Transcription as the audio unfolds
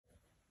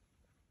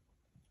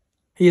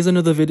Here's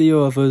another video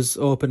of us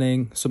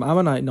opening some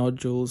ammonite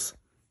nodules.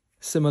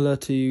 Similar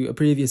to a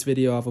previous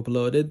video I've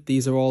uploaded,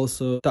 these are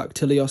also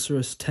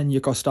Dactylioceras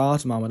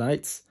tenucostatum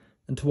ammonites,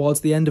 and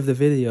towards the end of the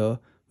video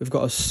we've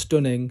got a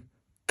stunning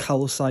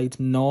calcite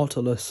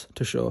Nautilus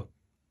to show.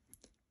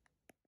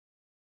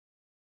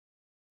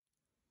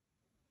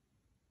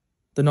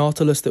 The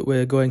Nautilus that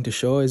we're going to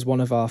show is one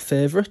of our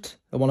favourite,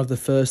 and one of the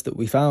first that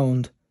we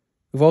found.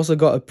 We've also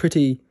got a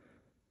pretty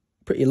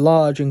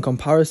large in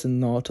comparison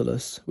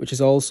Nautilus, which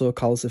is also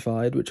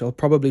calcified, which I'll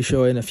probably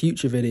show in a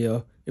future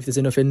video if there's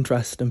enough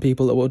interest and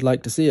people that would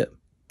like to see it.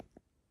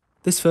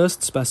 This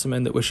first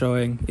specimen that we're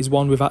showing is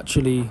one we've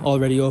actually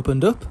already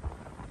opened up.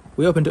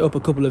 We opened it up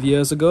a couple of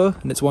years ago,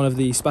 and it's one of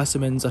the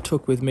specimens I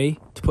took with me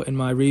to put in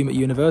my room at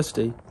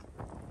university.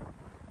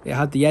 It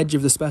had the edge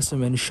of the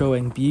specimen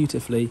showing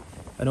beautifully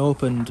and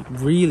opened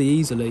really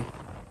easily.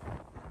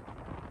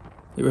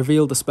 It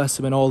revealed the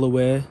specimen all the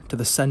way to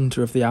the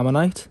centre of the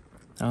ammonite,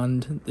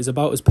 and is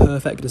about as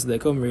perfect as they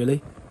come,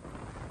 really.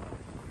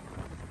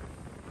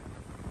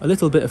 A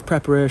little bit of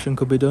preparation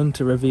could be done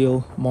to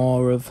reveal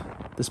more of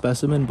the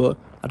specimen, but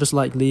I just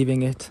like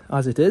leaving it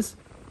as it is.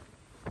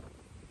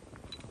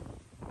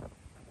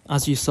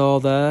 As you saw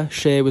there,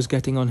 Shay was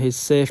getting on his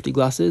safety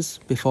glasses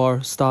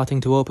before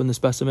starting to open the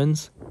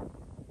specimens.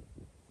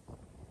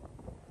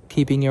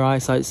 Keeping your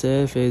eyesight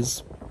safe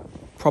is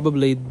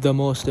probably the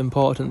most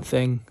important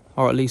thing,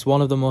 or at least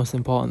one of the most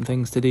important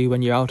things to do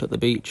when you're out at the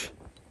beach.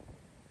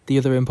 The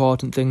other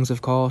important things,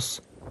 of course,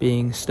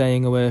 being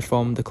staying away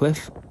from the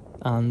cliff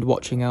and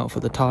watching out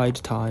for the tide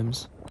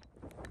times.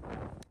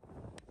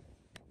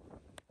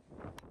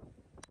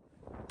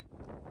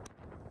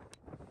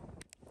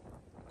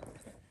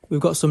 We've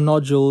got some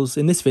nodules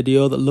in this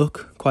video that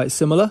look quite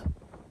similar.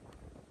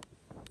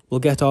 We'll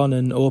get on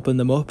and open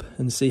them up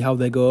and see how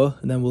they go,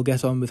 and then we'll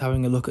get on with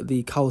having a look at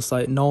the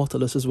calcite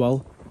Nautilus as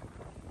well.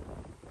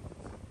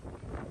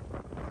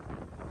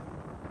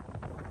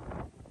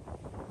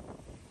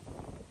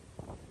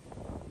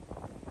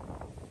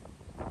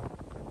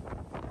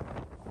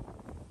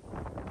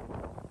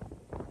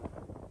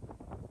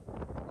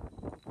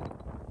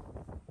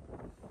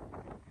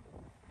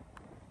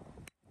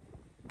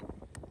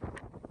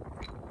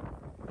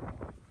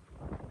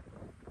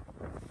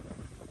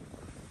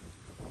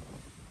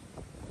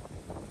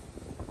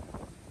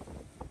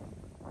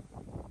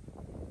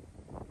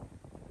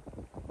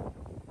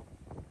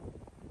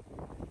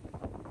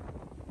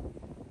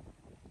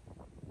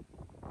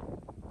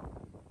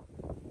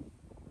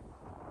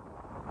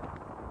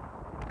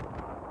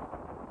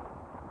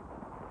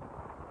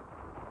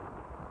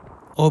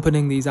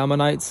 Opening these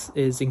ammonites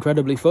is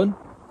incredibly fun,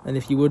 and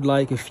if you would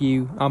like a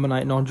few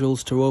ammonite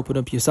nodules to open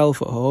up yourself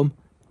at home,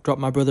 drop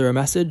my brother a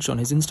message on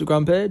his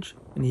Instagram page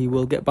and he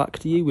will get back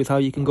to you with how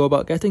you can go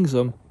about getting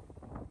some.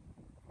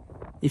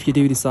 If you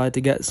do decide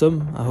to get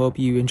some, I hope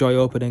you enjoy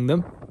opening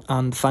them,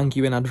 and thank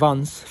you in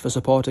advance for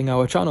supporting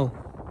our channel.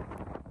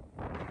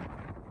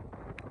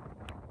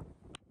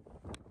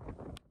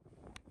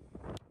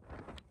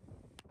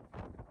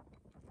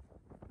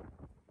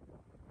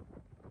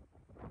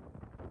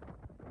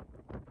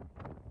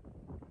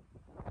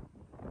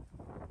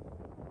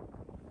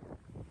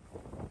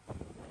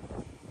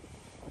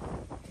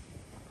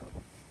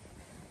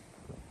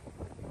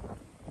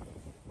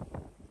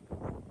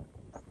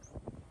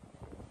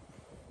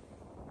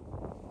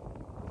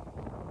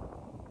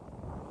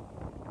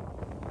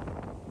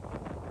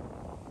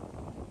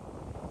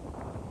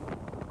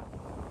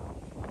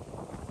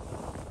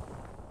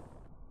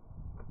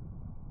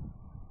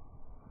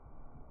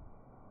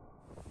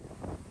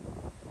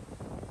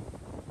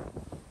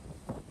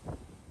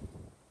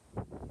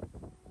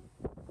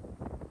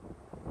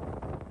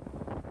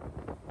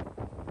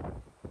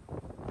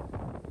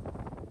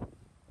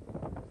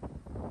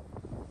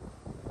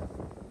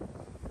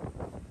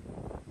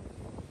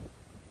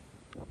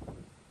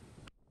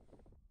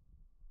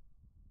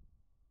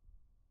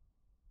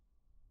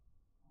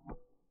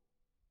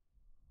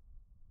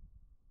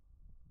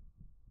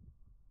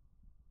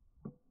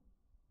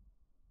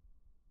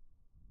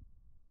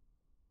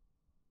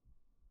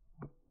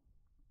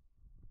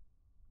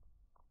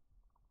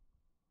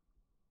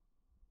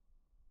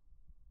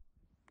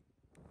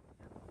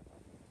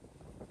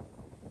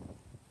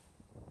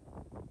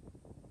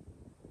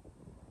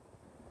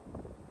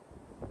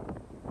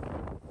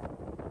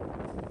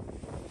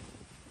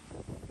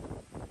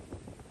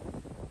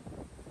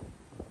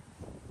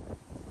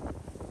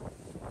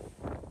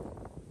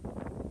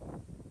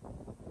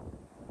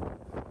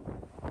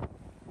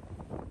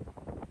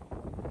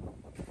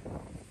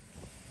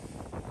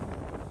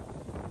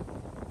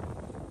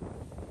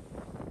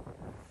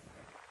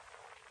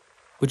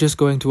 We're just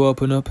going to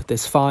open up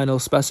this final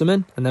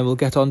specimen, and then we'll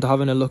get on to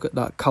having a look at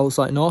that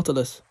calcite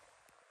Nautilus.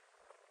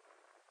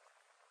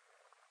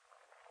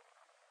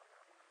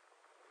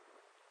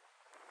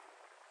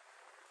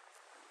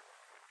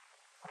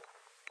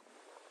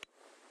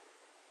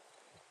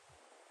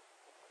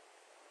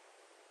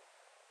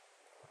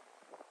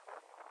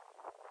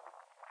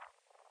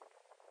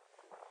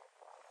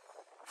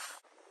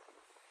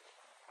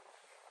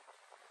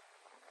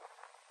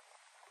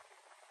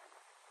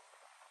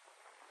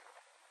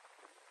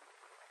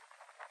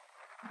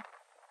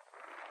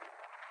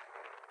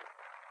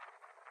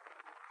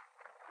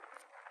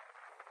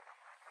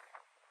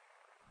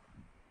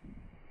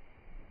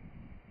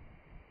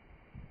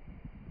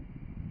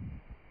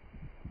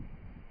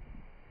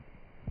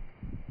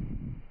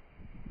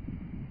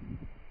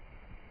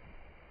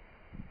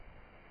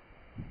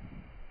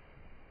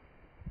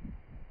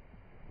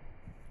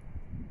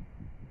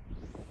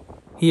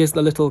 Here's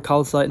the little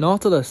calcite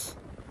Nautilus.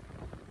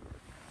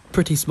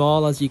 Pretty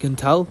small, as you can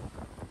tell,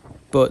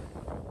 but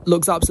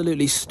looks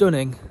absolutely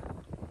stunning.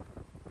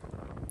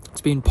 It's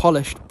been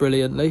polished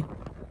brilliantly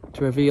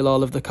to reveal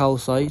all of the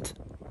calcite.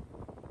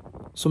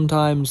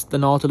 Sometimes the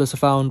Nautilus are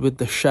found with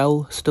the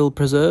shell still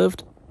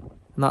preserved,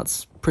 and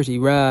that's pretty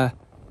rare.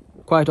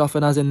 Quite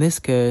often, as in this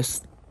case,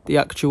 the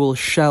actual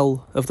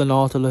shell of the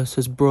Nautilus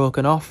has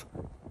broken off,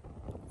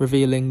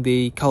 revealing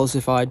the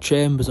calcified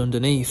chambers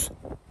underneath.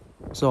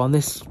 So on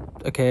this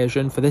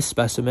occasion, for this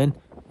specimen,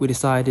 we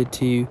decided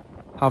to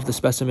have the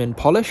specimen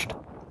polished.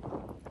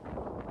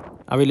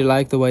 I really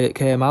like the way it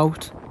came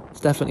out. It's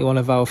definitely one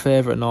of our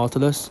favourite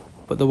Nautilus,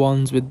 but the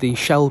ones with the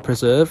shell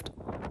preserved,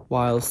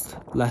 whilst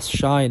less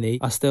shiny,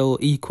 are still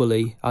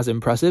equally as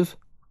impressive.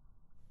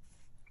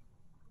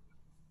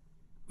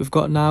 We've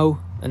got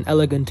now an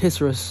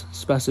elegantissirus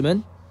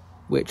specimen,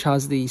 which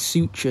has the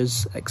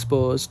sutures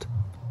exposed,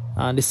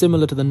 and is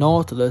similar to the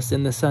Nautilus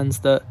in the sense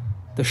that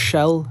the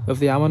shell of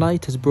the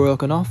ammonite has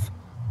broken off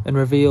and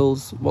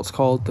reveals what's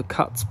called the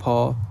cat's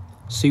paw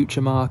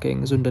suture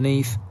markings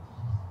underneath.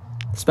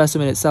 The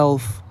specimen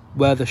itself,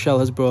 where the shell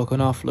has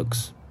broken off,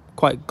 looks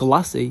quite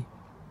glassy.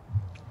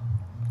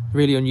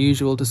 Really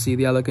unusual to see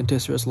the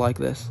elegantissirus like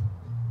this.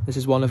 This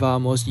is one of our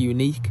most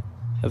unique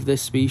of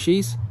this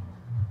species.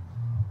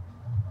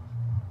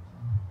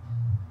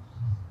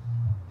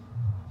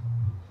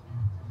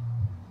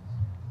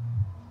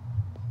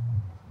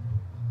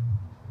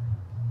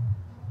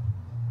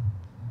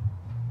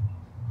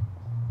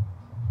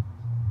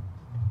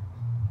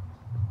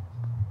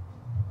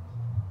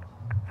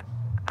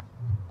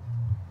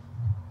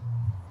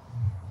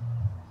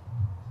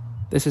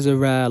 This is a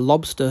rare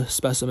lobster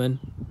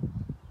specimen.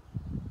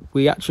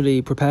 We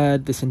actually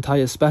prepared this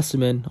entire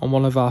specimen on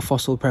one of our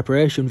fossil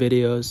preparation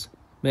videos.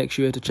 Make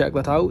sure to check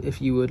that out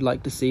if you would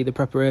like to see the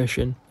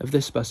preparation of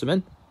this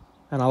specimen.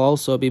 And I'll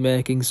also be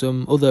making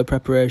some other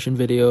preparation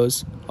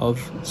videos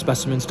of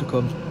specimens to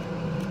come.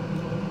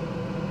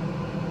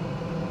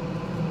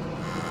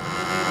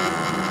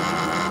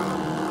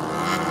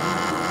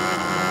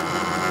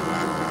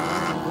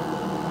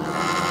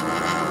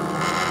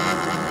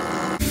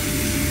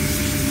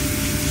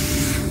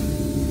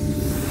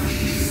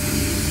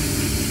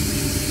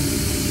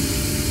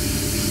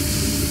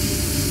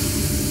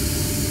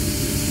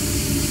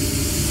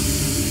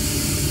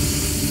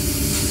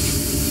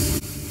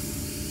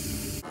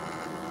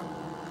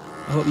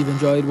 I hope you've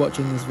enjoyed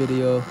watching this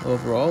video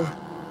overall.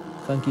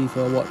 Thank you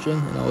for watching,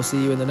 and I will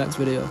see you in the next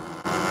video.